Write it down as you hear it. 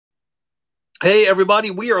Hey,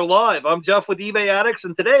 everybody, we are live. I'm Jeff with eBay Addicts,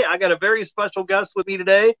 and today I got a very special guest with me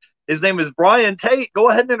today. His name is Bryan Tate.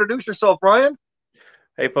 Go ahead and introduce yourself, Bryan.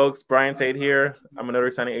 Hey folks, Bryan Tate here. I'm a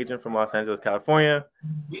notary signing agent from Los Angeles, California,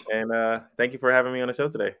 and thank you for having me on the show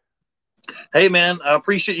today. Hey, man, I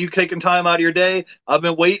appreciate you taking time out of your day. I've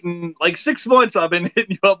been waiting like 6 months. I've been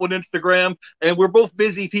hitting you up on Instagram, and we're both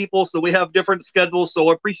busy people, so we have different schedules. So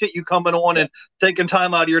I appreciate you coming on and taking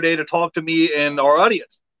time out of your day to talk to me and our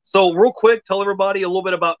audience. So, real quick, tell everybody a little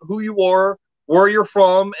bit about who you are, where you're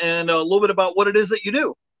from, and a little bit about what it is that you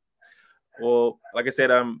do. Well, like I said,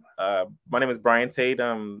 my name is Bryan Tate.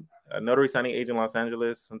 I'm a notary signing agent in Los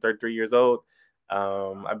Angeles. I'm 33 years old.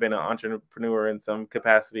 I've been an entrepreneur in some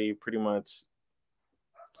capacity pretty much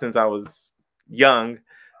since I was young.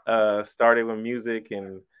 Started with music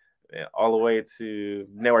and all the way to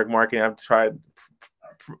network marketing. I've tried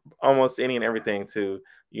almost any and everything to,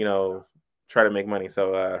 try to make money.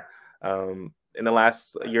 So in the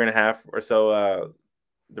last year and a half or so,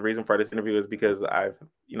 the reason for this interview is because I've,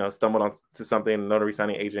 stumbled onto something, notary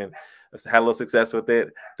signing agent. I've had a little success with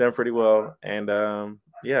it, done pretty well. And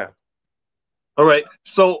yeah. All right.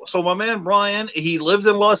 So my man Bryan, he lives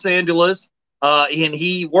in Los Angeles, and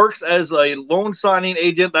he works as a loan signing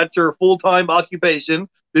agent. That's your full-time occupation.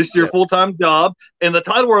 This is your Yeah. full-time job. And the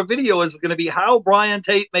title of our video is going to be how Bryan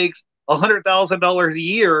Tate makes $100,000 a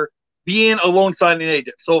year being a loan signing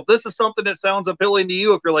agent. So if this is something that sounds appealing to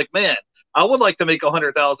you, if you're like, man, I would like to make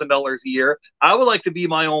 $100,000 a year. I would like to be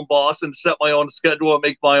my own boss and set my own schedule and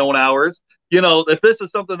make my own hours. If this is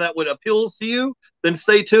something that would appeals to you, then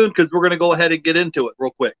stay tuned because we're going to go ahead and get into it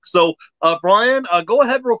real quick. So, Bryan, go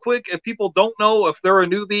ahead real quick. If people don't know, if they're a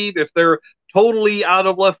newbie, if they're totally out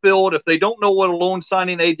of left field, if they don't know what a loan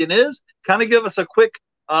signing agent is, kind of give us a quick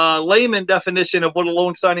layman definition of what a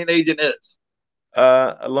loan signing agent is.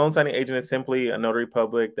 A loan signing agent is simply a notary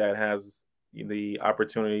public that has the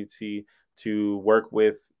opportunity to work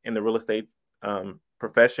with in the real estate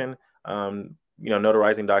profession,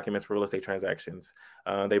 notarizing documents for real estate transactions.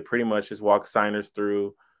 They pretty much just walk signers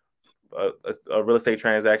through a real estate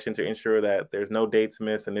transaction to ensure that there's no dates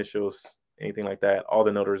missed, initials, anything like that. All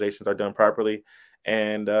the notarizations are done properly.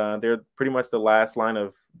 And they're pretty much the last line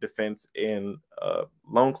of defense in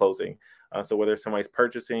loan closing. So whether somebody's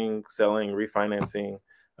purchasing, selling, refinancing,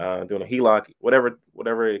 doing a HELOC, whatever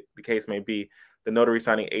the case may be, the notary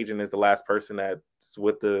signing agent is the last person that's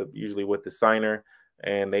usually with the signer,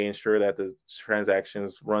 and they ensure that the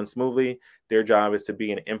transactions run smoothly. Their job is to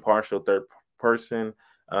be an impartial third person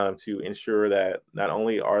to ensure that not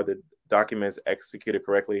only are the documents executed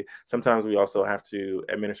correctly, sometimes we also have to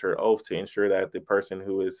administer an oath to ensure that the person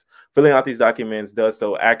who is filling out these documents does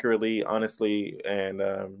so accurately, honestly, and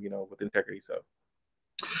with integrity. So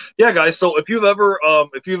yeah, guys. So if you've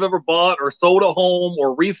ever bought or sold a home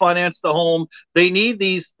or refinanced a home, they need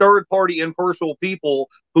these third party impartial people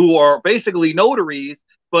who are basically notaries,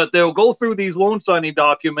 but they'll go through these loan signing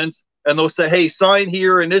documents and they'll say, hey, sign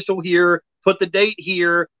here, initial here, put the date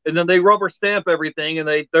here, and then they rubber stamp everything,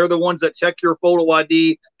 and they're the ones that check your photo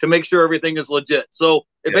ID to make sure everything is legit. So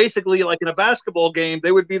it yes, basically, like in a basketball game,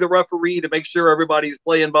 they would be the referee to make sure everybody's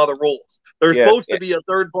playing by the rules. They're yes, supposed to be a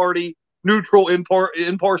third party neutral,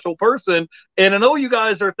 impartial person. And I know you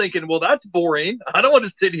guys are thinking, well, that's boring. I don't want to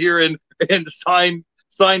sit here and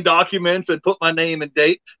sign documents and put my name and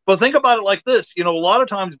date. But think about it like this. A lot of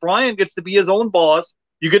times Bryan gets to be his own boss.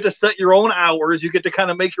 You get to set your own hours. You get to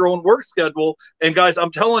kind of make your own work schedule. And guys,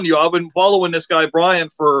 I'm telling you, I've been following this guy,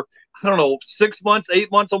 Bryan, for I don't know, 6 months,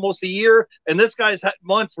 8 months, almost a year. And this guy's had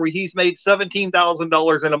months where he's made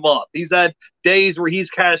 $17,000 in a month. He's had days where he's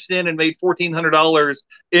cashed in and made $1,400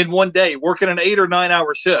 in one day, working an 8 or 9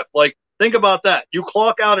 hour shift. Like, think about that. You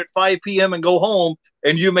clock out at 5 p.m. and go home,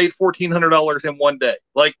 and you made $1,400 in one day.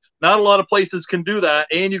 Like, not a lot of places can do that,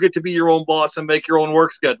 and you get to be your own boss and make your own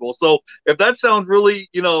work schedule. So if that sounds really,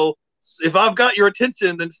 if I've got your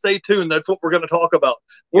attention, then stay tuned. That's what we're going to talk about.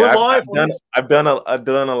 We're yeah. live. I've done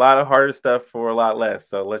a lot of harder stuff for a lot less.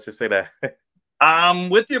 So let's just say that. I'm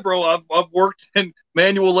with you, bro. I've worked in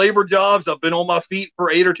manual labor jobs. I've been on my feet for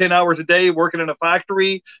 8 or 10 hours a day working in a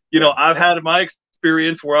factory. I've had my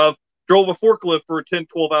experience where I've drove a forklift for 10,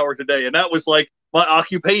 12 hours a day, and that was like my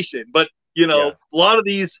occupation. But Yeah. a lot of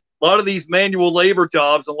these manual labor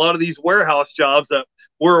jobs, a lot of these warehouse jobs that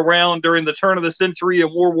were around during the turn of the century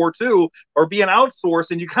and World War II are being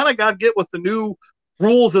outsourced, and you kind of got to get with the new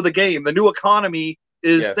rules of the game. The new economy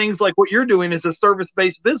is Yes. things like what you're doing is a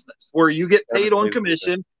service-based business where you get paid on Service-based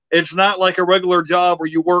commission. business. It's not like a regular job where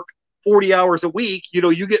you work 40 hours a week,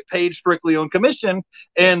 you get paid strictly on commission.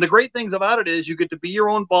 And the great things about it is you get to be your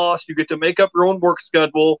own boss. You get to make up your own work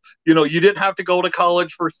schedule. You didn't have to go to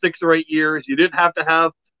college for 6 or 8 years. You didn't have to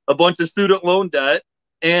have a bunch of student loan debt.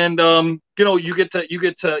 And, you get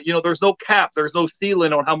to, there's no cap, there's no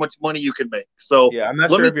ceiling on how much money you can make. So yeah, I'm not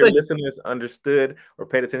sure if your listeners understood or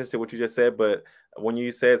paid attention to what you just said, but when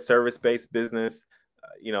you said service-based business,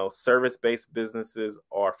 service-based businesses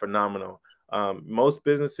are phenomenal. Most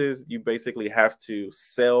businesses, you basically have to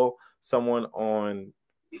sell someone on,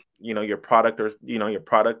 your product or, your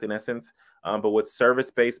product in essence. But with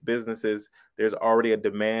service-based businesses, there's already a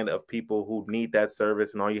demand of people who need that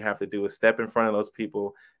service. And all you have to do is step in front of those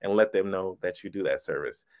people and let them know that you do that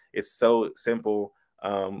service. It's so simple.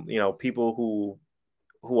 People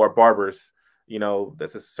who are barbers,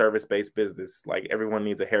 that's a service-based business. Like everyone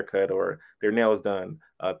needs a haircut or their nails done,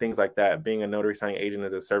 things like that. Being a notary signing agent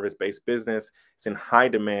is a service-based business. It's in high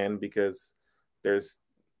demand because there's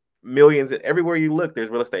millions everywhere you look. There's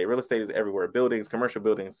real estate. Real estate is everywhere. Buildings, commercial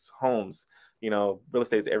buildings, homes, real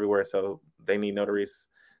estate is everywhere. So they need notaries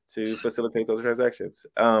to facilitate those transactions.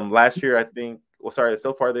 Last year,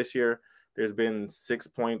 so far this year, there's been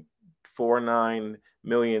 6.49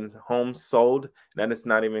 million homes sold. That is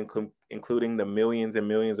not even including the millions and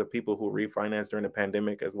millions of people who refinanced during the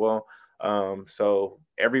pandemic as well. So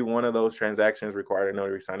every one of those transactions required a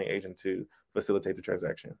notary signing agent to facilitate the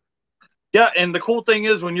transaction. Yeah, and the cool thing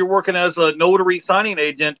is when you're working as a notary signing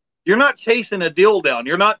agent, you're not chasing a deal down.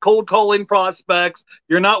 You're not cold calling prospects.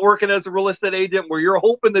 You're not working as a real estate agent where you're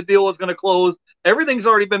hoping the deal is going to close. Everything's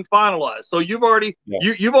already been finalized. So you've already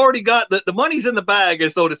got the money's in the bag,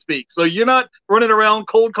 so to speak. So you're not running around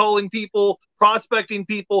cold calling people, prospecting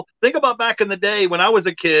people. Think about back in the day when I was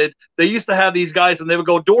a kid, they used to have these guys and they would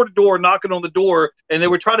go door to door knocking on the door and they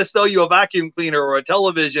would try to sell you a vacuum cleaner or a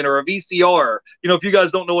television or a VCR. If you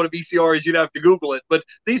guys don't know what a VCR is, you'd have to Google it. But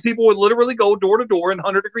these people would literally go door to door in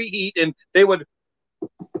 100-degree heat and they would,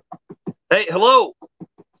 hey, hello.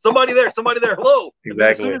 Somebody there, hello. Exactly.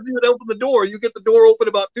 As soon as you would open the door, you get the door open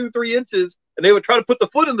about 2-3 inches, and they would try to put the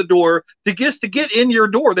foot in the door to get in your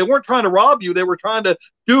door. They weren't trying to rob you. They were trying to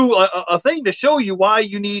do a thing to show you why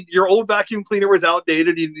you need your old vacuum cleaner was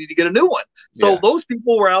outdated. You need to get a new one. So those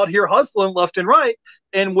people were out here hustling left and right.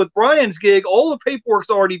 And with Bryan's gig, all the paperwork's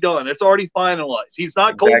already done. It's already finalized. He's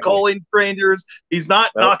not cold calling strangers. He's not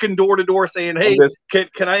knocking door to door saying, hey,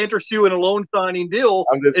 can I interest you in a loan signing deal?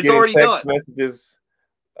 It's already done. Messages.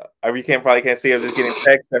 You probably can't see. I'm just getting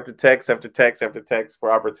text after text after text after text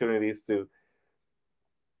for opportunities to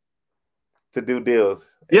do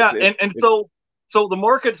deals. So the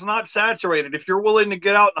market's not saturated. If you're willing to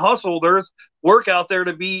get out and hustle, there's work out there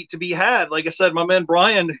to be had. Like I said, my man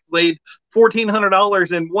Bryan made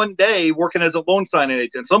 $1,400 in one day working as a loan signing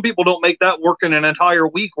agent. Some people don't make that working an entire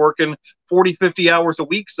week, working 40, 50 hours a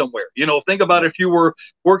week somewhere. Think about if you were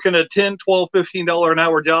working a $10, $12, $15 an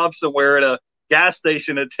hour job somewhere at a gas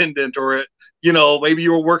station attendant or at, maybe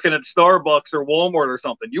you were working at Starbucks or Walmart or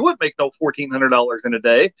something. You wouldn't make no $1,400 in a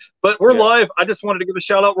day. But we're live. I just wanted to give a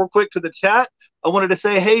shout out real quick to the chat. I wanted to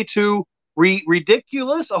say hey to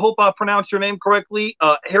Ridiculous. I hope I pronounced your name correctly.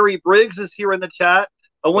 Harry Briggs is here in the chat.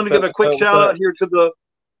 I want to give a quick shout out here to the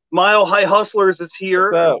Mile High Hustlers is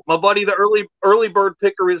here. My buddy, the early bird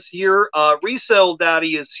picker is here. Resale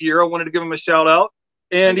Daddy is here. I wanted to give him a shout out.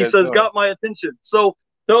 And he says, got my attention. So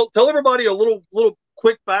tell everybody a little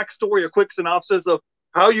quick backstory, a quick synopsis of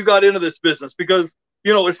how you got into this business, because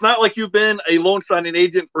it's not like you've been a loan signing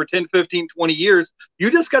agent for 10, 15, 20 years. You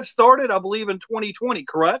just got started, I believe, in 2020,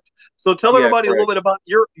 correct? So tell everybody a little bit about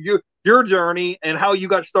your journey and how you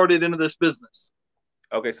got started into this business.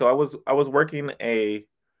 Okay, so I was working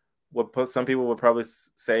what some people would probably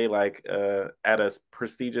say like at a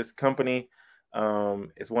prestigious company.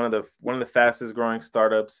 It's one of the fastest growing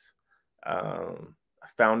startups.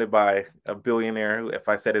 Founded by a billionaire. If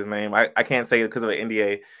I said his name, I can't say it because of an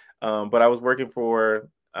NDA. But I was working for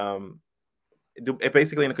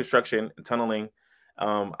basically in construction, tunneling.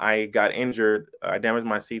 I got injured. I damaged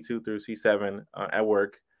my C2 through C7 at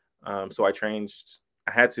work. So I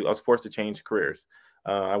was forced to change careers.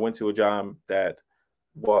 I went to a job that,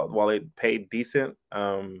 while it paid decent,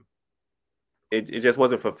 it just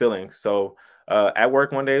wasn't fulfilling. So at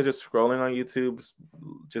work one day, I was just scrolling on YouTube,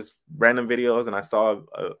 just random videos, and I saw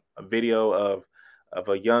a video of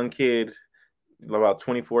a young kid, about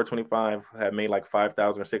 24, 25, had made like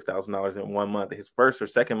 $5,000 or $6,000 in 1 month, his first or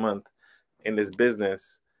second month in this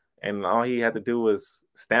business, and all he had to do was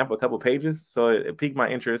stamp a couple pages. So it piqued my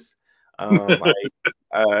interest. Right.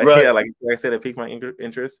 Yeah, like I said, it piqued my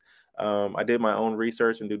interest. I did my own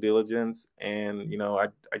research and due diligence, and I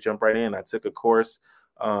jumped right in. I took a course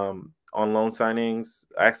on loan signings.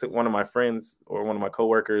 I asked one of my friends or one of my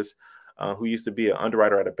coworkers who used to be an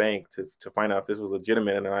underwriter at a bank to find out if this was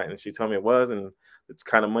legitimate or not, and she told me it was, and it's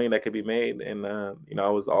kind of money that could be made. And I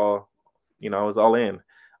was all in.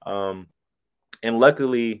 And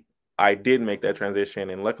luckily, I did make that transition,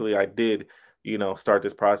 and luckily, I did start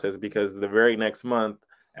this process, because the very next month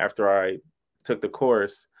after I took the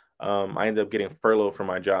course, I ended up getting furloughed from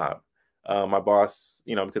my job. My boss,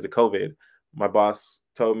 because of COVID, my boss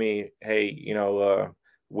told me, "Hey,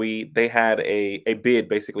 they had a bid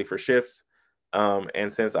basically for shifts,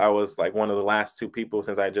 and since I was like one of the last two people,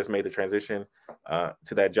 since I just made the transition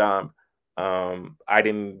to that job, I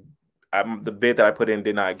didn't. The bid that I put in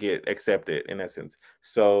did not get accepted in essence.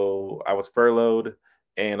 So I was furloughed,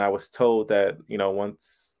 and I was told that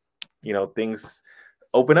once things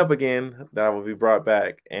open up again, that I will be brought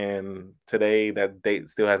back. And today, that date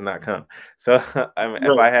still has not come. So if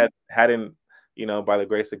Right. I hadn't by the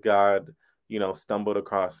grace of God, stumbled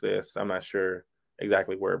across this, I'm not sure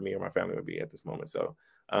exactly where me or my family would be at this moment. So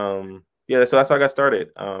yeah, so that's how I got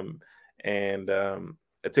started. And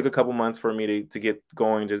it took a couple months for me to get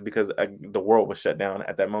going, just because the world was shut down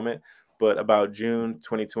at that moment. But about June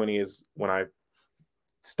 2020 is when I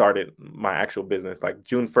started my actual business. Like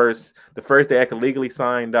June 1st, the first day I could legally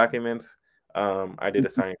sign documents, I did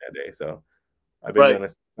a signing that day. So I've been Right. doing a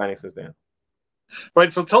signing since then.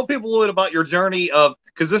 Right. So tell people a little bit about your journey of,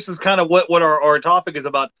 because this is kind of what our topic is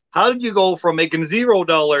about. How did you go from making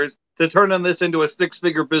 $0 to turning this into a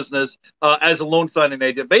six-figure business as a loan signing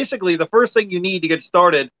agent? Basically, the first thing you need to get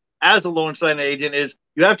started as a loan signing agent is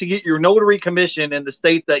you have to get your notary commission in the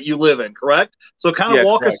state that you live in, correct? So kind of Yeah,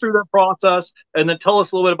 walk us correct. through that process, and then tell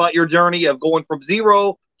us a little bit about your journey of going from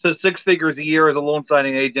zero to six figures a year as a loan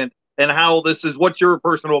signing agent, and how this is, what your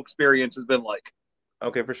personal experience has been like.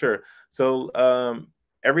 Okay, for sure. So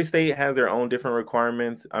every state has their own different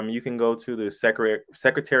requirements. You can go to the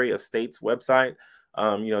Secretary of State's website.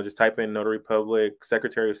 Just type in Notary Public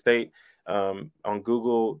Secretary of State on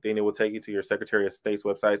Google. Then it will take you to your Secretary of State's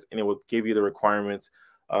websites, and it will give you the requirements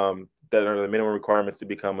that are the minimum requirements to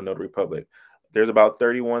become a Notary Public. There's about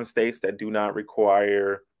 31 states that do not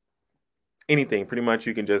require anything. Pretty much,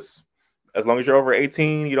 you can just, as long as you're over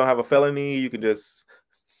 18, you don't have a felony, you can just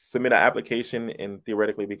submit an application and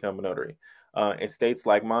theoretically become a notary. In states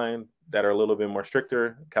like mine that are a little bit more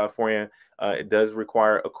stricter, California, it does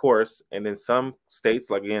require a course. And then some states,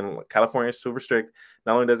 like again, California is super strict.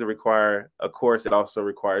 Not only does it require a course, it also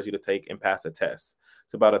requires you to take and pass a test.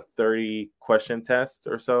 It's about a 30 question test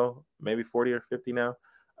or so, maybe 40 or 50 now.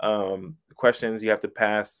 Questions you have to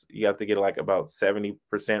pass, you have to get like about 70%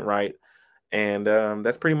 right. And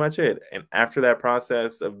that's pretty much it. And after that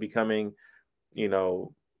process of becoming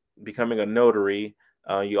a notary,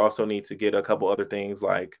 you also need to get a couple other things,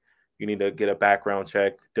 like you need to get a background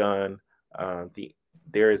check done.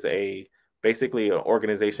 There is basically an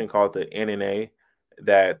organization called the NNA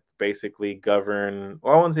that basically govern.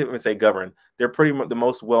 Well, I wouldn't even say govern. They're pretty much the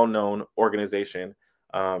most well-known organization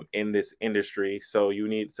in this industry. So you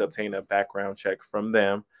need to obtain a background check from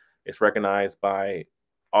them. It's recognized by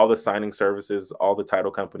all the signing services, all the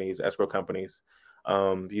title companies, escrow companies.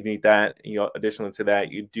 You need that. Additionally to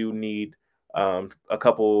that, you do need a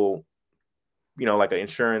couple, like an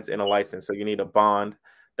insurance and a license. So you need a bond.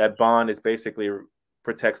 That bond is basically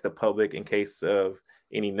protects the public in case of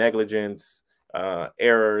any negligence,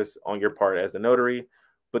 errors on your part as the notary.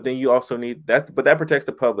 But then you also need that, but that protects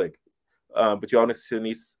the public. But you also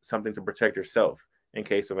need something to protect yourself in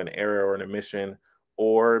case of an error or an omission,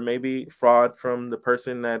 or maybe fraud from the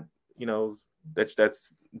person that that's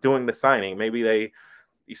doing the signing. Maybe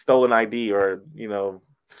you stole an ID, or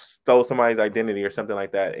stole somebody's identity or something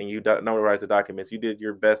like that, and you notarize the documents. You did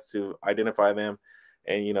your best to identify them,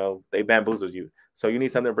 and they bamboozled you. So you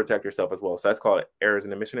need something to protect yourself as well. So that's called errors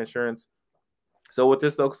and omission insurance. So with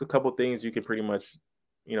this, those a couple things, you can pretty much,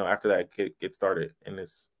 after that, get started in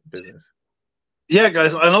this business. Yeah,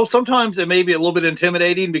 guys, I know sometimes it may be a little bit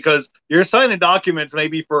intimidating because you're signing documents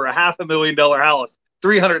maybe for a $500,000 house,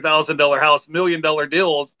 $300,000 house, $1 million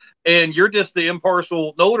deals, and you're just the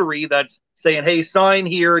impartial notary that's saying, "Hey, sign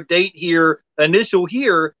here, date here, initial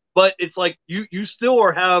here." But it's like you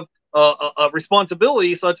still have a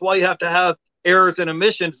responsibility, so that's why you have to have errors and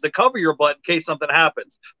omissions to cover your butt in case something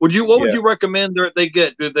happens. What would you Yes. recommend they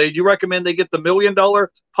get? Do you recommend they get the $1 million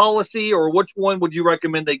policy, or which one would you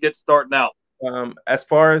recommend they get starting out? As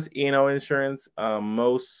far as E&O insurance,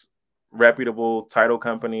 most reputable title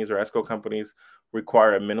companies or escrow companies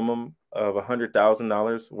require a minimum of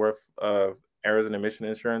 $100,000 worth of errors and omission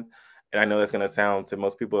insurance. And I know that's going to sound to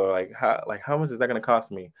most people like, how much is that going to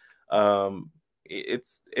cost me?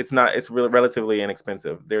 it's really relatively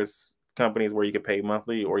inexpensive. There's companies where you could pay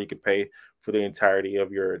monthly, or you could pay for the entirety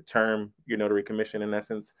of your term, your notary commission in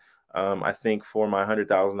essence. I think for my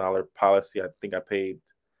 $100,000 policy, I think I paid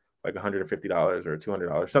like $150 or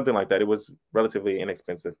 $200, something like that. It was relatively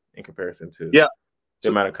inexpensive in comparison to Yeah. the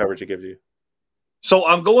amount of coverage it gives you. So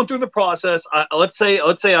I'm going through the process. Let's say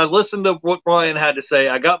I listened to what Bryan had to say.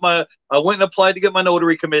 I went and applied to get my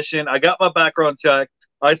notary commission. I got my background check.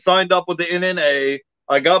 I signed up with the NNA.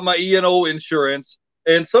 I got my E&O insurance.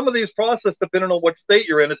 And some of these processes, depending on what state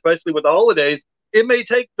you're in, especially with the holidays, it may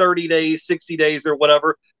take 30 days, 60 days, or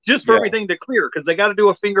whatever, just for everything to clear, because they got to do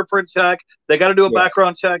a fingerprint check. They got to do a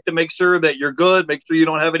background check to make sure that you're good, make sure you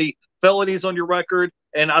don't have any felonies on your record.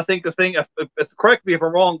 And I think the thing, if correct me if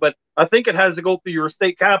I'm wrong, but I think it has to go through your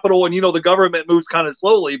state capital, and the government moves kind of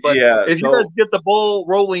slowly. But if you guys get the ball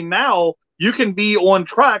rolling now, you can be on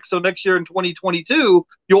track. So next year in 2022,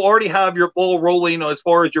 you'll already have your ball rolling as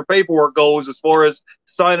far as your paperwork goes, as far as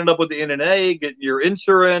signing up with the NNA, getting your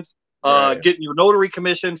insurance, getting your notary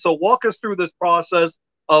commission. So walk us through this process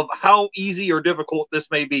of how easy or difficult this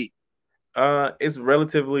may be. It's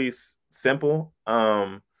relatively simple.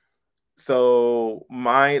 So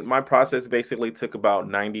my process basically took about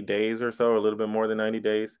 90 days or so, a little bit more than 90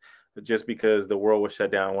 days, just because the world was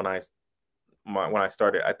shut down when I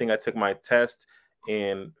started. I think I took my test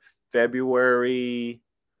in February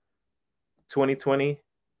 2020,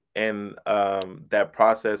 and that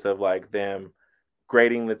process of like them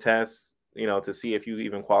grading the tests, to see if you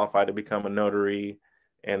even qualify to become a notary,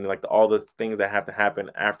 and like all the things that have to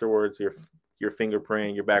happen afterwards, your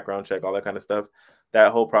fingerprint, your background check, all that kind of stuff.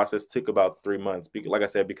 That whole process took about 3 months. Like I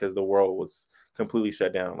said, because the world was completely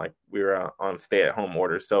shut down. Like we were on stay-at-home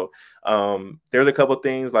orders. So there's a couple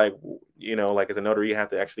things like, like as a notary, you have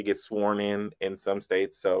to actually get sworn in some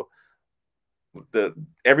states. So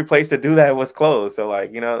every place to do that was closed. So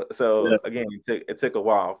like, again, it took a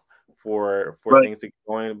while for things to get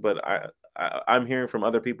going. But I'm hearing from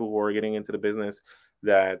other people who are getting into the business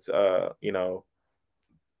that the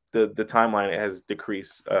timeline has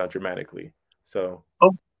decreased dramatically. So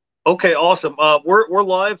okay, awesome. We're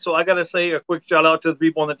live, so I gotta say a quick shout out to the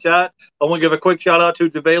people in the chat. I want to give a quick shout out to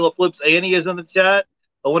Javela Flips. Annie is in the chat.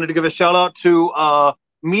 I wanted to give a shout out to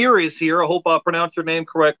Mir is here. I hope I pronounced your name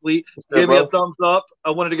correctly. Give me a thumbs up.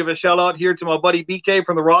 I wanted to give a shout out here to my buddy BK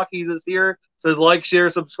from the Rockies is here. Says like, share,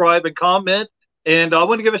 subscribe, and comment. And I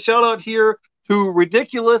want to give a shout out here to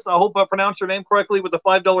Ridiculous. I hope I pronounced your name correctly with the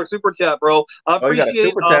 $5 super chat, bro. I appreciate you got a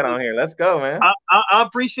super chat on here. Let's go, man. I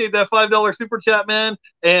appreciate that $5 super chat, man.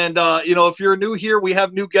 And if you're new here, we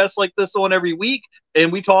have new guests like this on every week,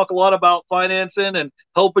 and we talk a lot about financing and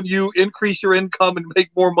helping you increase your income and make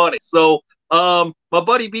more money. So my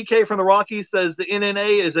buddy BK from the Rockies says the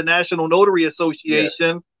NNA is a National Notary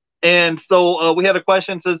Association. Yes. And so we had a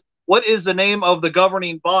question, says, what is the name of the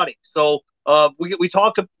governing body? So we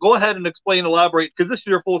talked. Go ahead and explain, elaborate, because this is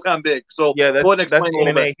your full-time gig. So yeah, go ahead and explain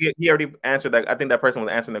the NNA. He already answered that. I think that person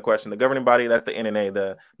was answering the question. The governing body, that's the NNA,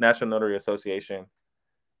 the National Notary Association.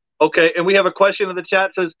 Okay, and we have a question in the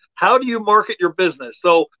chat, says, how do you market your business?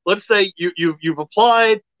 So let's say you've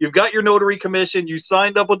applied, you've got your notary commission, you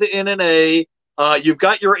signed up with the NNA, you've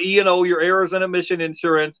got your E&O, your errors and omission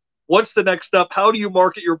insurance. What's the next step? How do you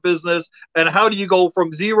market your business, and how do you go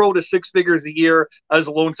from 0 to 6 figures a year as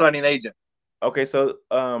a loan signing agent? Okay, so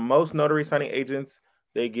most notary signing agents,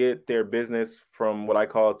 they get their business from what I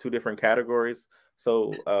call 2 different categories.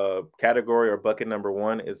 So category or bucket number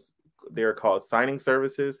 1 is, they're called signing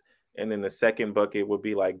services. And then the second bucket would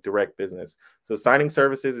be like direct business. So signing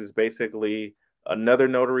services is basically another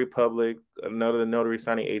notary public, another notary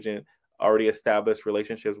signing agent already established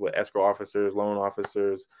relationships with escrow officers, loan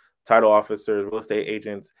officers, title officers, real estate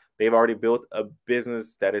agents. They've already built a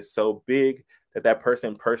business that is so big that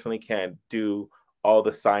person personally can't do all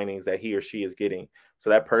the signings that he or she is getting. So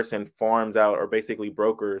that person farms out, or basically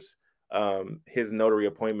brokers his notary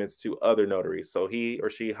appointments to other notaries. So he or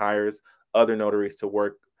she hires other notaries to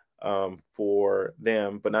work for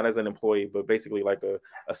them, but not as an employee, but basically like a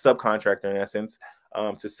subcontractor in essence,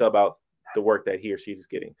 to sub out the work that he or she's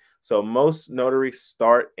getting. So most notaries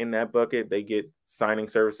start in that bucket. They get signing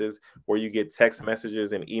services where you get text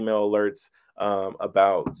messages and email alerts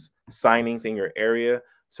about signings in your area.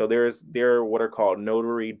 So there are what are called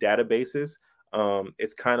notary databases.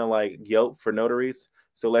 It's kind of like Yelp for notaries.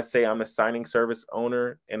 So let's say I'm a signing service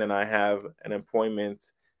owner, and then I have an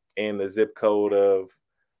appointment in the zip code of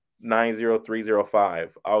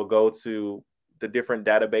 90305. I'll go to the different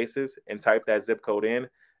databases and type that zip code in,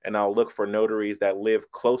 and I'll look for notaries that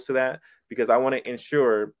live close to that, because I want to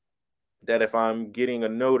ensure that if I'm getting a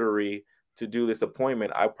notary to do this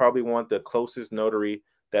appointment, I probably want the closest notary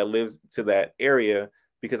that lives to that area,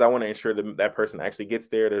 because I want to ensure that that person actually gets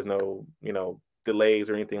there. There's no, delays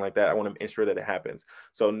or anything like that. I want to ensure that it happens.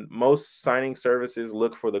 So most signing services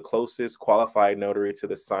look for the closest qualified notary to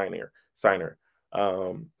the signer.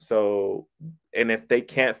 So, and if they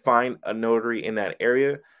can't find a notary in that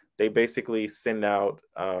area, they basically send out,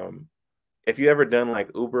 if you ever done like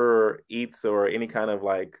Uber or Eats or any kind of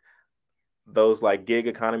like those like gig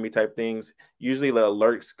economy type things, usually the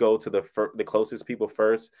alerts go to the closest people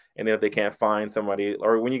first, and then if they can't find somebody,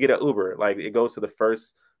 or when you get an Uber, like it goes to the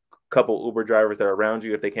first couple Uber drivers that are around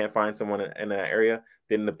you. If they can't find someone in that area,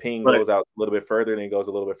 then the ping Right. goes out a little bit further, and it goes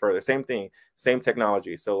a little bit further. Same thing, same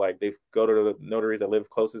technology. So like they go to the notaries that live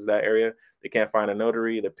closest to that area. They can't find a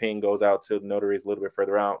notary, the ping goes out to notaries a little bit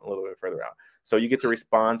further out, a little bit further out. So you get to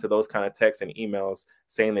respond to those kind of texts and emails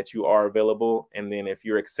saying that you are available, and then if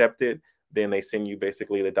you're accepted, then they send you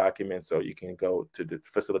basically the documents so you can go to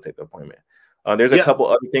facilitate the appointment. There's a Yeah. couple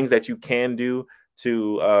other things that you can do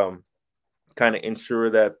to kind of ensure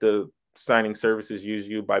that the signing services use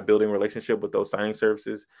you by building a relationship with those signing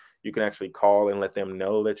services. You can actually call and let them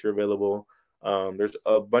know that you're available. There's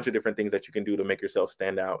a bunch of different things that you can do to make yourself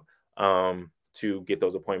stand out, to get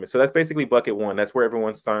those appointments. So that's basically bucket one. That's where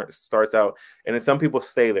everyone starts out. And then some people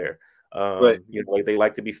stay there. Right. Like they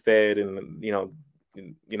like to be fed, and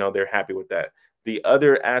they're happy with that. The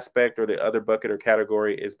other aspect, or the other bucket or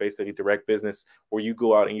category, is basically direct business, where you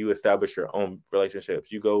go out and you establish your own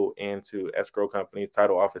relationships. You go into escrow companies,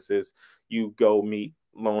 title offices, you go meet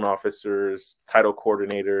loan officers, title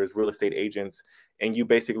coordinators, real estate agents, and you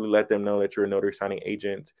basically let them know that you're a notary signing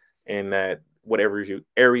agent and that whatever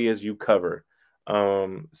areas you cover.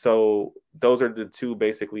 So those are the two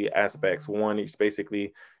basically aspects. One is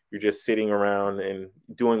basically you're just sitting around and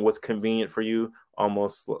doing what's convenient for you.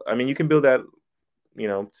 Almost, I mean, you can build that,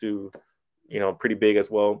 to, pretty big as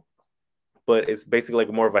well, but it's basically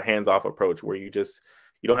like more of a hands-off approach where you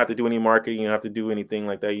don't have to do any marketing, you don't have to do anything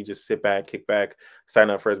like that. You just sit back, kick back, sign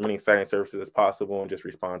up for as many signing services as possible, and just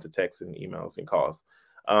respond to texts and emails and calls.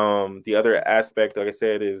 The other aspect, like I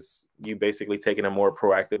said, is you basically taking a more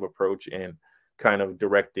proactive approach and kind of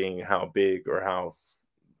directing how big or how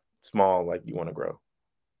small like you want to grow.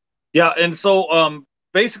 Yeah, and so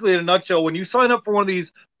basically, in a nutshell, when you sign up for one of these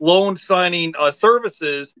loan signing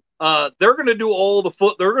services, they're going to do all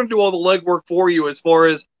they're going to do all the legwork for you as far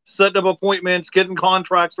as setting up appointments, getting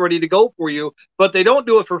contracts ready to go for you. But they don't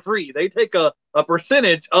do it for free. They take a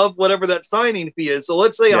percentage of whatever that signing fee is. So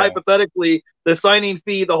let's say hypothetically, the signing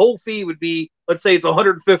fee, the whole fee would be, let's say it's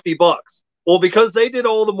 $150. Well, because they did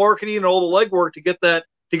all the marketing and all the legwork to get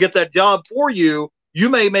that job for you, you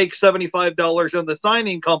may make $75 and the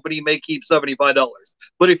signing company may keep $75.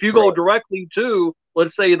 But if you go directly to,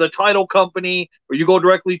 let's say, the title company, or you go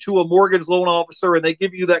directly to a mortgage loan officer and they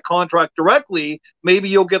give you that contract directly, maybe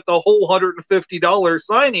you'll get the whole $150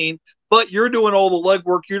 signing, but you're doing all the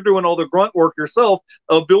legwork, you're doing all the grunt work yourself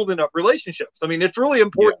of building up relationships. I mean, it's really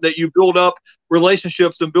important that you build up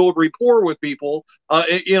relationships and build rapport with people.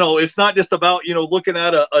 It's not just about, looking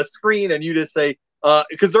at a screen and you just say,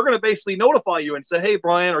 because they're going to basically notify you and say, hey,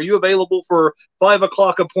 Bryan, are you available for 5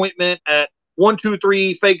 o'clock appointment at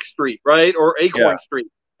 123 Fake Street, right? Or Acorn Street.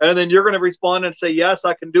 And then you're going to respond and say, yes,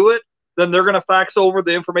 I can do it. Then they're going to fax over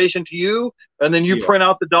the information to you. And then you print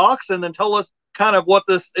out the docs and then tell us kind of what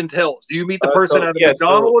this entails. Do you meet the person at a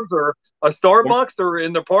McDonald's or a Starbucks or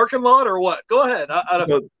in the parking lot or what? Go ahead.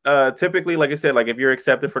 Typically, like I said, like if you're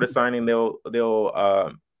accepted for the signing,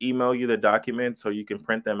 they'll email you the documents so you can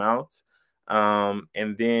print them out.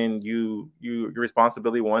 And then your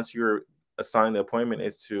responsibility once you're assigned the appointment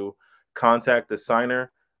is to contact the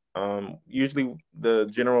signer. Usually the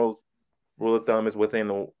general rule of thumb is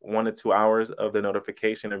within 1 to 2 hours of the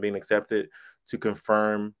notification of being accepted to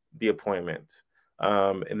confirm the appointment.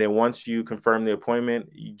 And then once you confirm the appointment,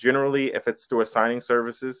 generally, if it's through a signing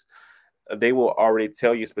services, they will already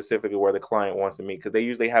tell you specifically where the client wants to meet, because they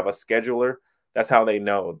usually have a scheduler. That's how they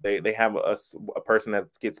know. They have a person that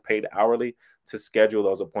gets paid hourly to schedule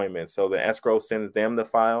those appointments. So the escrow sends them the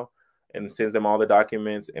file and sends them all the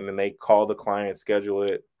documents, and then they call the client, schedule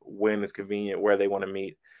it when it's convenient, where they want to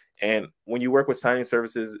meet. And when you work with signing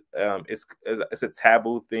services, it's a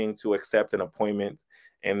taboo thing to accept an appointment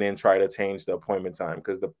and then try to change the appointment time,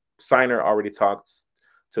 because the signer already talks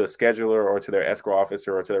to a scheduler or to their escrow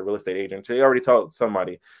officer or to their real estate agent. They already told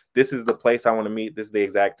somebody, this is the place I want to meet. This is the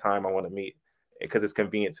exact time I want to meet, because it's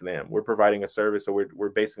convenient to them. We're providing a service, so we're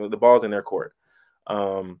basically, the ball's in their court.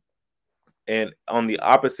 And on the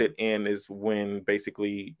opposite end is when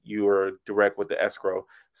basically you are direct with the escrow.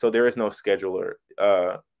 So there is no scheduler.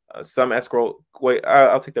 some escrow, wait,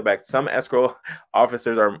 I'll take that back. Some escrow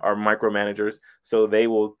officers are micromanagers, so they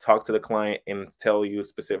will talk to the client and tell you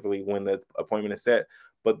specifically when the appointment is set.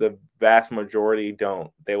 But the vast majority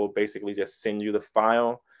don't. They will basically just send you the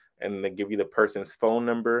file and they give you the person's phone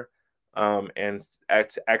number, and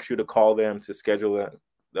ask you to call them to schedule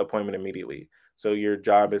the appointment immediately. So your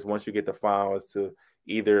job is, once you get the file, is to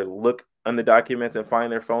either look on the documents and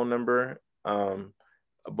find their phone number,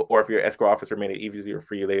 or if your escrow officer made it easier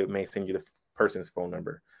for you, they may send you the person's phone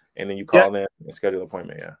number, and then you call them and schedule an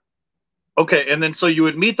appointment. Yeah. Okay, and then so you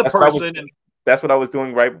would meet the person, and that's what I was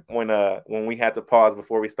doing right when we had to pause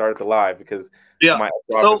before we started the live, because my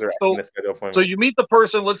escrow officer asked me to schedule an appointment. So you meet the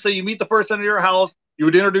person. Let's say you meet the person at your house. You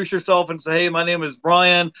would introduce yourself and say, "Hey, my name is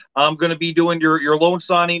Bryan. I'm going to be doing your loan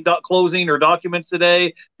signing, closing, or documents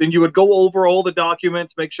today." Then you would go over all the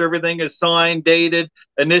documents, make sure everything is signed, dated,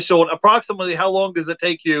 initialed. Approximately, how long does it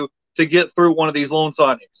take you to get through one of these loan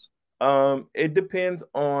signings? It depends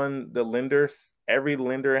on the lenders. Every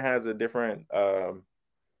lender has a different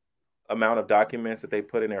amount of documents that they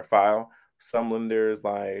put in their file. Some lenders,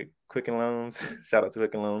 like Quicken Loans, shout out to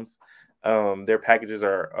Quicken Loans, their packages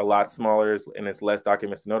are a lot smaller and it's less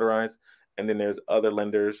documents to notarize. And then there's other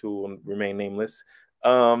lenders who will remain nameless,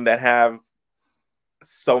 that have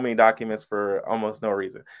so many documents for almost no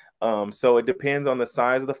reason. So it depends on the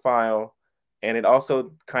size of the file, and it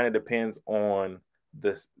also kind of depends on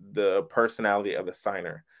the personality of the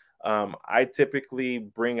signer. I typically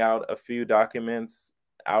bring out a few documents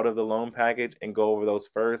out of the loan package and go over those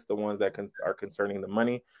first, the ones that are concerning the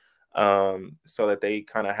money, so that they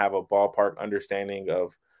kind of have a ballpark understanding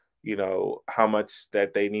of, how much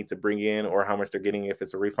that they need to bring in or how much they're getting if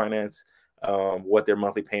it's a refinance, what their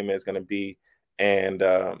monthly payment is going to be, and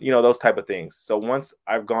those type of things. So once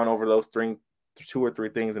I've gone over those two or three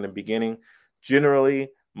things in the beginning,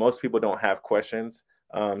 generally most people don't have questions.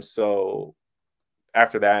 So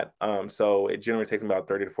after that, so it generally takes about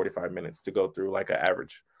 30 to 45 minutes to go through like an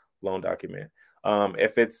average loan document.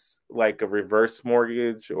 If it's like a reverse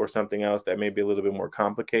mortgage or something else that may be a little bit more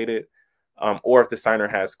complicated, or if the signer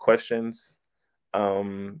has questions,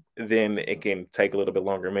 then it can take a little bit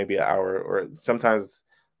longer, maybe an hour, or sometimes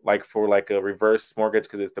like for like a reverse mortgage,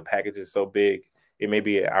 because the package is so big, it may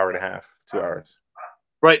be an hour and a half, 2 hours.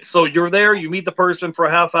 Right. So you're there, you meet the person for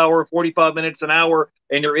a half hour, 45 minutes, an hour,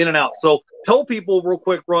 and you're in and out. So tell people real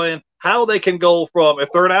quick, Bryan, how they can go from,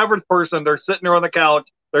 if they're an average person, they're sitting there on the couch,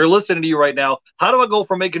 they're listening to you right now. How do I go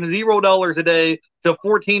from making $0 a day to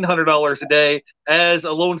 $1,400 a day as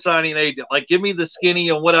a loan signing agent? Like, give me the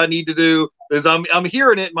skinny on what I need to do, because I'm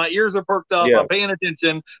hearing it. My ears are perked up. Yeah. I'm paying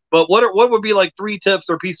attention. But what would be like 3 tips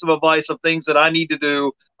or piece of advice of things that I need to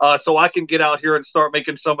do, so I can get out here and start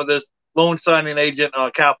making some of this loan signing agent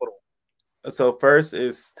capital? So first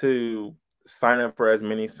is to sign up for as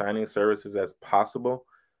many signing services as possible.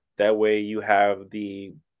 That way you have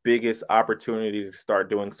the biggest opportunity to start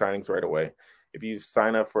doing signings right away. If you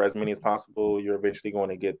sign up for as many as possible, you're eventually going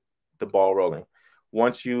to get the ball rolling.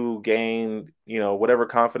 Once you gain, whatever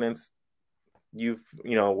confidence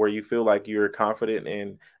where you feel like you're confident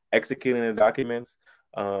in executing the documents,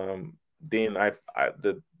 then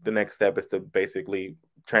the next step is to basically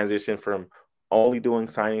transition from only doing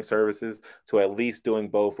signing services to at least doing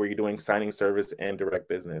both, where you're doing signing service and direct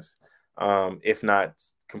business, if not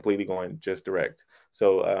completely going just direct.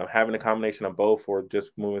 So having a combination of both, or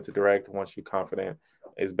just moving to direct once you're confident,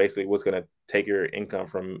 is basically what's going to take your income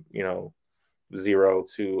from zero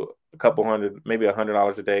to a couple hundred, maybe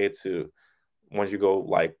 $100 a day, to once you go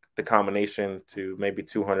like the combination to maybe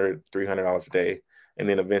 $200, $300 a day, and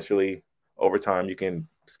then eventually over time you can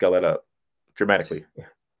scale it up dramatically.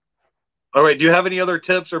 All right. Do you have any other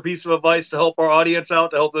tips or piece of advice to help our audience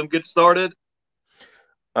out, to help them get started?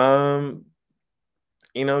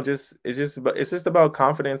 It's just about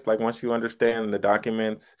confidence. Like, once you understand the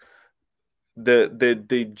documents,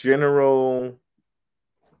 the general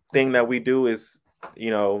thing that we do is,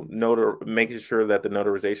 making sure that the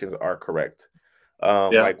notarizations are correct.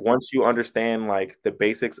 Like, once you understand like the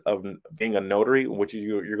basics of being a notary, which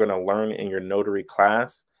you're going to learn in your notary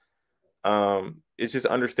class, it's just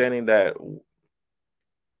understanding that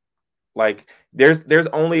like there's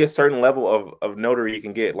only a certain level of notary you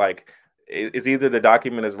can get. Like, it's either the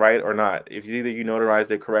document is right or not. If either you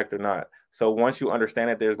notarized it correct or not. So once you understand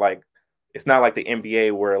it, there's like, it's not like the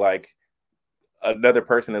NBA where like another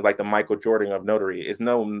person is like the Michael Jordan of notary. It's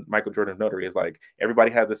no Michael Jordan of notary. It's like everybody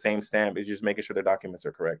has the same stamp. It's just making sure the documents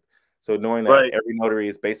are correct. So knowing that every notary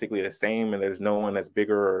is basically the same, and there's no one that's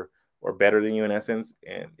bigger or better than you in essence,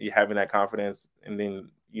 and you having that confidence, and then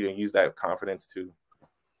use that confidence to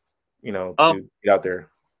to get out there.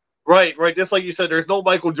 Right, right. Just like you said, there's no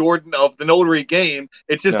Michael Jordan of the notary game.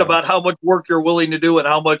 It's just No. about how much work you're willing to do and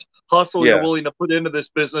how much hustle you're Yeah. willing to put into this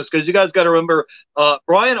business. Because you guys got to remember,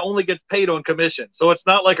 Bryan only gets paid on commission, so it's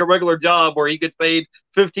not like a regular job where he gets paid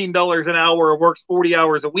 $15 an hour or works 40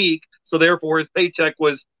 hours a week. So therefore, his paycheck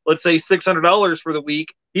was, let's say, $600 for the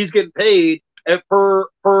week. He's getting paid per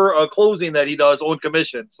closing that he does on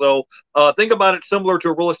commission. So think about it similar to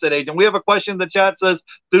a real estate agent. We have a question in the chat says,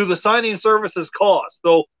 do the signing services cost?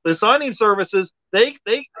 So the signing services, they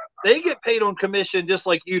get paid on commission just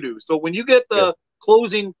like you do. So when you get the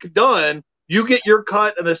closing done, you get your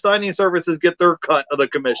cut, and the signing services get their cut of the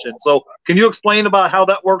commission. So can you explain about how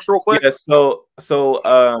that works real quick? Yes.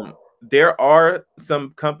 There are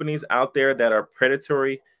some companies out there that are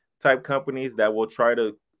predatory type companies that will try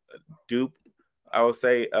to dupe, I would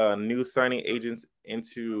say, new signing agents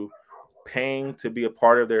into paying to be a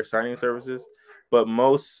part of their signing services. But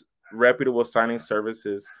most reputable signing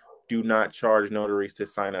services do not charge notaries to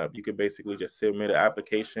sign up. You could basically just submit an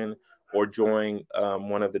application or join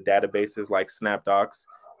one of the databases like SnapDocs.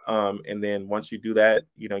 And then once you do that,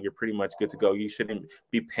 you're pretty much good to go. You shouldn't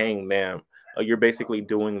be paying them. You're basically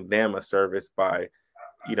doing them a service by,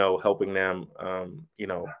 helping them,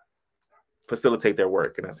 facilitate their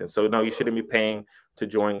work in a sense. So no, you shouldn't be paying to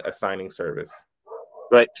join a signing service.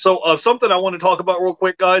 Right. So something I want to talk about real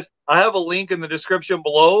quick, guys. I have a link in the description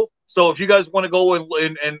below. So if you guys want to go and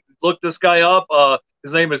look this guy up,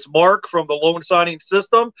 his name is Mark from the Loan Signing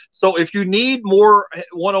System. So if you need more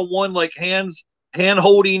one-on-one, like hand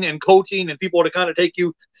holding and coaching and people to kind of take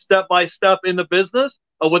you step by step in the business,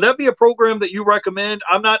 would that be a program that you recommend?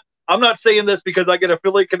 I'm not saying this because I get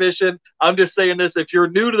affiliate commission. I'm just saying this if you're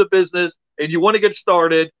new to the business and you want to get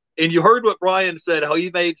started. And you heard what Bryan said, how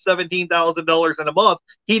he made $17,000 in a month.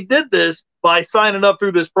 He did this by signing up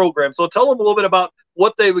through this program. So tell them a little bit about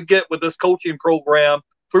what they would get with this coaching program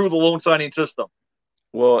through the loan signing system.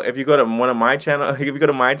 Well, if you go to my channel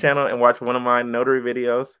and watch one of my notary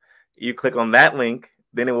videos, you click on that link,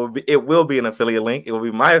 then it will be an affiliate link. It will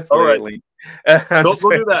be my affiliate link. Don't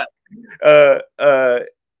go do that.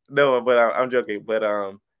 No, but I'm joking. But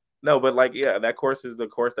no, but that course is the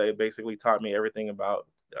course that basically taught me everything about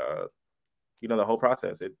the whole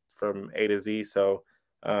process, from A to Z. So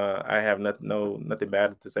I have nothing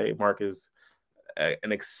bad to say. Mark is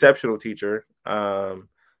an exceptional teacher.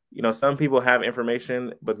 Some people have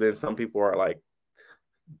information, but then some people are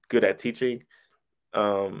good at teaching.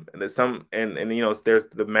 And there's there's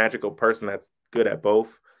the magical person that's good at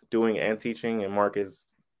both doing and teaching, and Mark is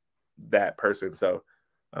that person. So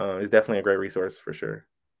it's definitely a great resource for sure.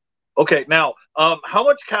 Okay, now, how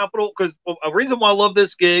much capital? Because a reason why I love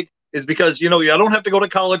this gig is because I don't have to go to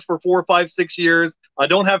college for 4, 5, 6 years. I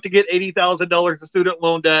don't have to get $80,000 of student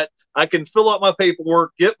loan debt. I can fill out my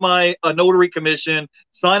paperwork, get my notary commission,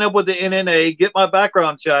 sign up with the NNA, get my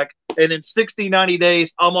background check, and in 60, 90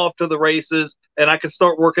 days, I'm off to the races, and I can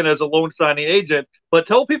start working as a loan signing agent. But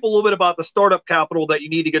tell people a little bit about the startup capital that you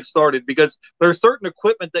need to get started, because there's certain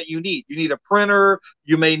equipment that you need. You need a printer.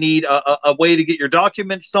 You may need a way to get your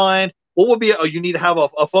documents signed. What would be you need to have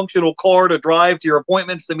a functional car to drive to your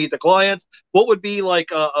appointments to meet the clients? What would be 3 or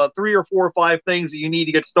 4 or 5 things that you need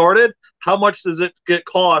to get started? How much does it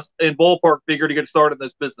cost in ballpark figure to get started in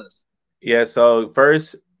this business? Yeah, so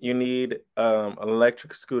first you need an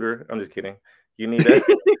electric scooter. I'm just kidding. You need a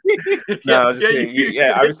no, I'm just kidding.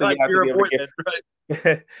 Obviously you have to be able to get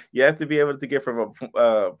right? You have to be able to get from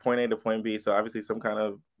a point A to point B. So obviously some kind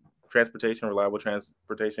of transportation, reliable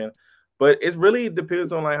transportation. But it really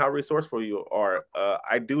depends on how resourceful you are.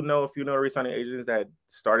 I do know a few notary signing agents that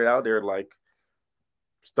started out. They're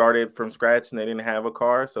started from scratch and they didn't have a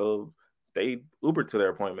car, so they Ubered to their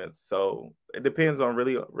appointments. So it depends on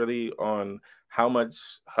really on how much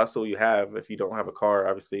hustle you have. If you don't have a car,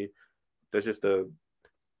 obviously, there's just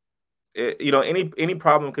any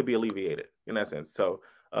problem could be alleviated in that sense. So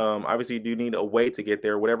obviously, you do need a way to get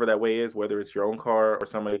there, whatever that way is, whether it's your own car or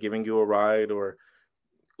somebody giving you a ride or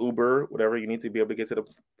Uber, whatever. You need to be able to get to the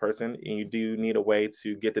person, and you do need a way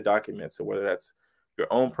to get the documents. So whether that's your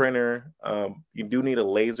own printer, you do need a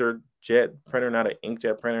laser jet printer, not an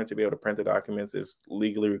inkjet printer, to be able to print the documents. Is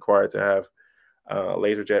legally required to have a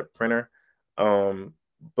laser jet printer.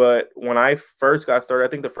 But when I first got started, I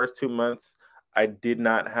think the first 2 months I did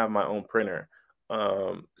not have my own printer.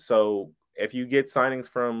 So if you get signings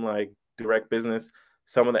from direct business,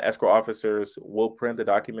 some of the escrow officers will print the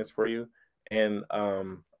documents for you. And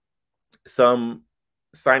some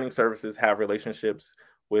signing services have relationships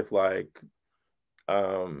with FedEx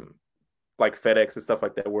and stuff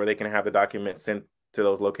like that, where they can have the documents sent to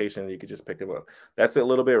those locations. You could just pick them up. That's a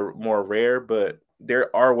little bit more rare, but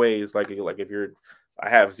there are ways. If you're I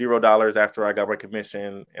have $0 after I got my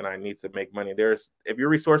commission and I need to make money. If you're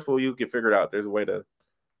resourceful, you can figure it out. There's a way to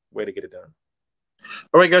get it done.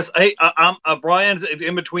 All right, guys. Hey, I'm Brian's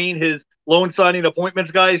in between his loan signing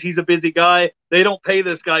appointments, guys. He's a busy guy. They don't pay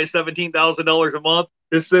this guy $17,000 a month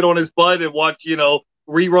to sit on his butt and watch,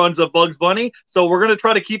 reruns of Bugs Bunny. So we're going to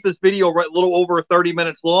try to keep this video a little over 30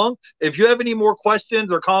 minutes long. If you have any more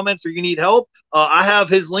questions or comments or you need help, I have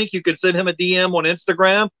his link. You can send him a DM on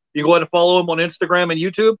Instagram. You go ahead and follow him on Instagram and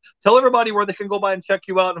YouTube. Tell everybody where they can go by and check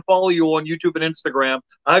you out and follow you on YouTube and Instagram.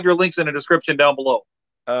 I have your links in the description down below.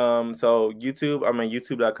 So YouTube, I'm at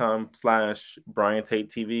youtube.com/Bryan Tate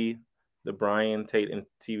TV. The Bryan Tate and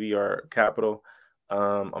TV are capital.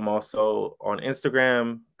 I'm also on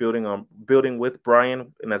Instagram, building with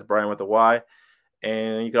Bryan, and that's Bryan with a Y.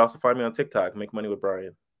 And you can also find me on TikTok, Make Money with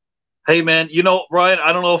Bryan. Hey man, Bryan,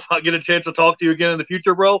 I don't know if I get a chance to talk to you again in the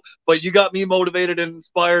future, bro, but you got me motivated and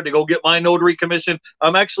inspired to go get my notary commission.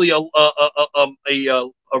 I'm actually a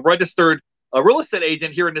registered real estate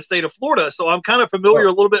agent here in the state of Florida, so I'm kind of familiar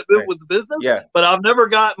a little bit with the business. Yeah. But I've never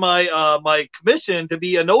got my my commission to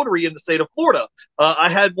be a notary in the state of Florida. I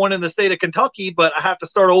had one in the state of Kentucky, but I have to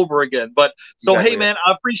start over again. But so exactly. Hey man,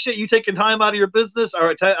 I appreciate you taking time out of your business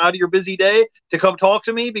or out of your busy day to come talk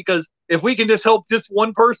to me, because if we can just help just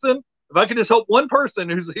one person. If I can just help one person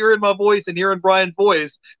who's hearing my voice and hearing Bryan's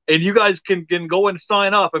voice, and you guys can go and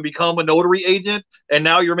sign up and become a notary agent, and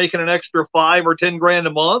now you're making an extra $5 or $10 grand a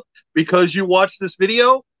month because you watched this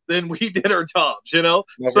video, then we did our jobs, No,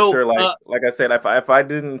 so, for sure. Like I said, if I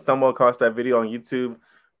didn't stumble across that video on YouTube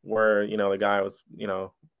where, the guy was,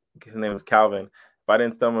 his name was Calvin. If I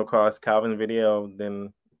didn't stumble across Calvin's video,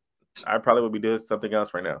 then I probably would be doing something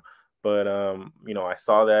else right now. But, I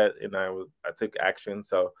saw that and I took action.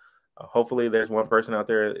 So, hopefully there's one person out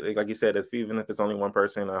there, like you said, even if it's only one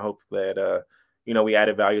person. I hope that, we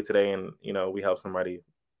added value today and, we help somebody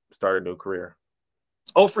start a new career.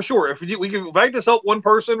 Oh, for sure. If I can just help one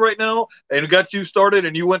person right now and got you started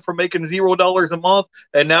and you went from making $0 a month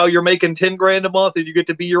and now you're making 10 grand a month and you get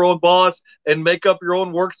to be your own boss and make up your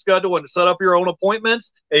own work schedule and set up your own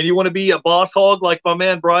appointments, and you want to be a boss hog like my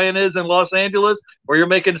man Bryan is in Los Angeles, where you're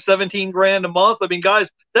making 17 grand a month. I mean, guys,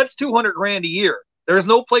 that's 200 grand a year. There's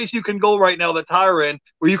no place you can go right now that's hiring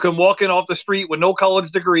where you can walk in off the street with no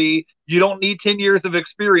college degree. You don't need 10 years of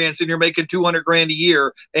experience and you're making 200 grand a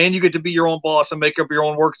year, and you get to be your own boss and make up your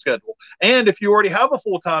own work schedule. And if you already have a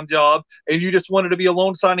full-time job and you just wanted to be a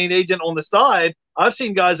loan signing agent on the side, I've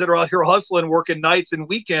seen guys that are out here hustling, working nights and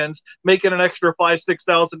weekends, making an extra $5,000,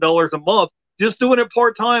 $6,000 a month, just doing it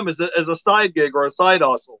part-time as a side gig or a side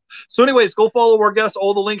hustle. So anyways, go follow our guests.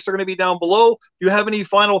 All the links are going to be down below. Do you have any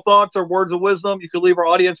final thoughts or words of wisdom you could leave our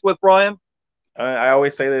audience with, Bryan? I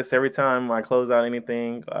always say this every time I close out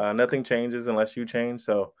anything. Nothing changes unless you change.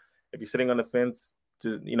 So if you're sitting on the fence,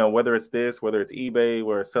 whether it's this, whether it's eBay,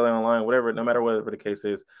 whether it's selling online, whatever, no matter whatever the case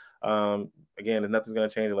is, again, nothing's going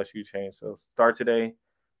to change unless you change. So start today.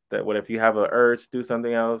 If you have an urge to do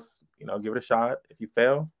something else, give it a shot. If you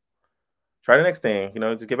fail, try the next thing,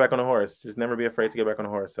 just get back on the horse. Just never be afraid to get back on the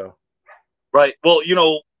horse. So, right. Well,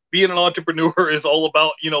 being an entrepreneur is all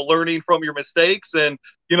about, learning from your mistakes. And,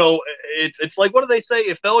 it's like, what do they say?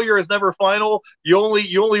 If failure is never final, you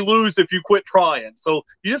only lose if you quit trying. So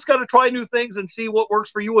you just got to try new things and see what works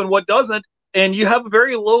for you and what doesn't. And you have a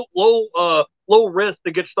very low risk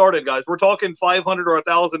to get started, guys. We're talking $500 or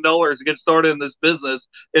 $1,000 to get started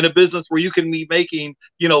in a business where you can be making,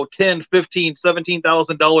 $10,000, $15,000,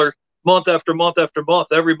 $17,000 month after month after month,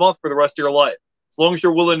 every month for the rest of your life, as long as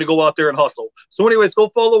you're willing to go out there and hustle. So anyways, go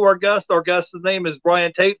follow our guest. Our guest's name is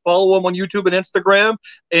Bryan Tate. Follow him on YouTube and Instagram.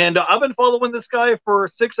 And I've been following this guy for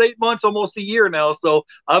 6-8 months, almost a year now. So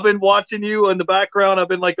I've been watching you in the background. I've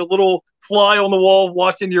been like a little fly on the wall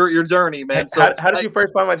watching your journey, man. So how did you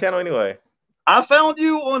first find my channel anyway? I found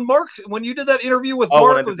you on Mark when you did that interview with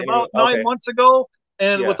Mark. It was about 9 months ago.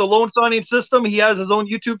 And with the loan signing system, he has his own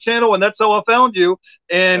YouTube channel, and that's how I found you.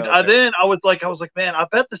 And then I was like, man, I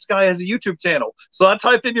bet this guy has a YouTube channel. So I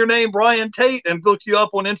typed in your name, Bryan Tate, and looked you up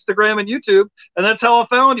on Instagram and YouTube, and that's how I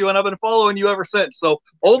found you. And I've been following you ever since. So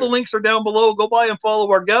all the links are down below. Go by and follow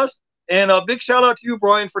our guest. And a big shout out to you,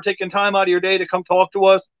 Bryan, for taking time out of your day to come talk to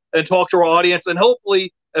us and talk to our audience. And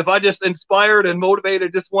hopefully, if I just inspired and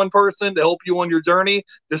motivated just one person to help you on your journey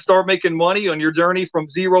to start making money on your journey from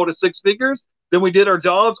 0 to 6 figures, then we did our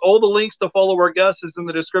jobs. All the links to follow our guests is in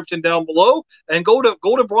the description down below. And go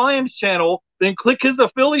to Bryan's channel, then click his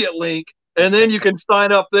affiliate link and then you can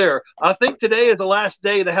sign up there. I think today is the last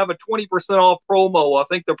day to have a 20% off promo. I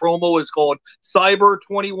think the promo is called Cyber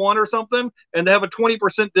 21 or something, and they have a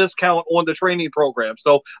 20% discount on the training program.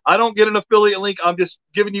 So I don't get an affiliate link. I'm just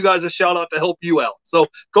giving you guys a shout out to help you out. So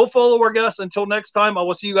go follow our guests. Until next time, I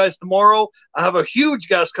will see you guys tomorrow. I have a huge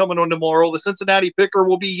guest coming on tomorrow. The Cincinnati Picker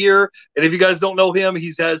will be here, and if you guys don't know him,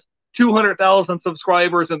 he has 200,000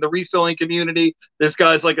 subscribers in the reselling community. This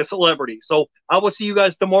guy's like a celebrity. So I will see you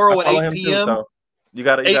guys tomorrow at 8 p.m. Too, so you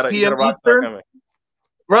got a rock star coming.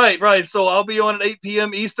 Right. So I'll be on at 8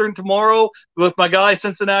 p.m. Eastern tomorrow with my guy,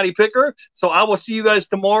 Cincinnati Picker. So I will see you guys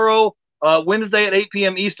tomorrow, Wednesday at 8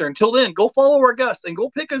 p.m. Eastern. Until then, go follow our guest and go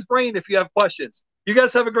pick his brain if you have questions. You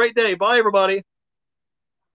guys have a great day. Bye, everybody.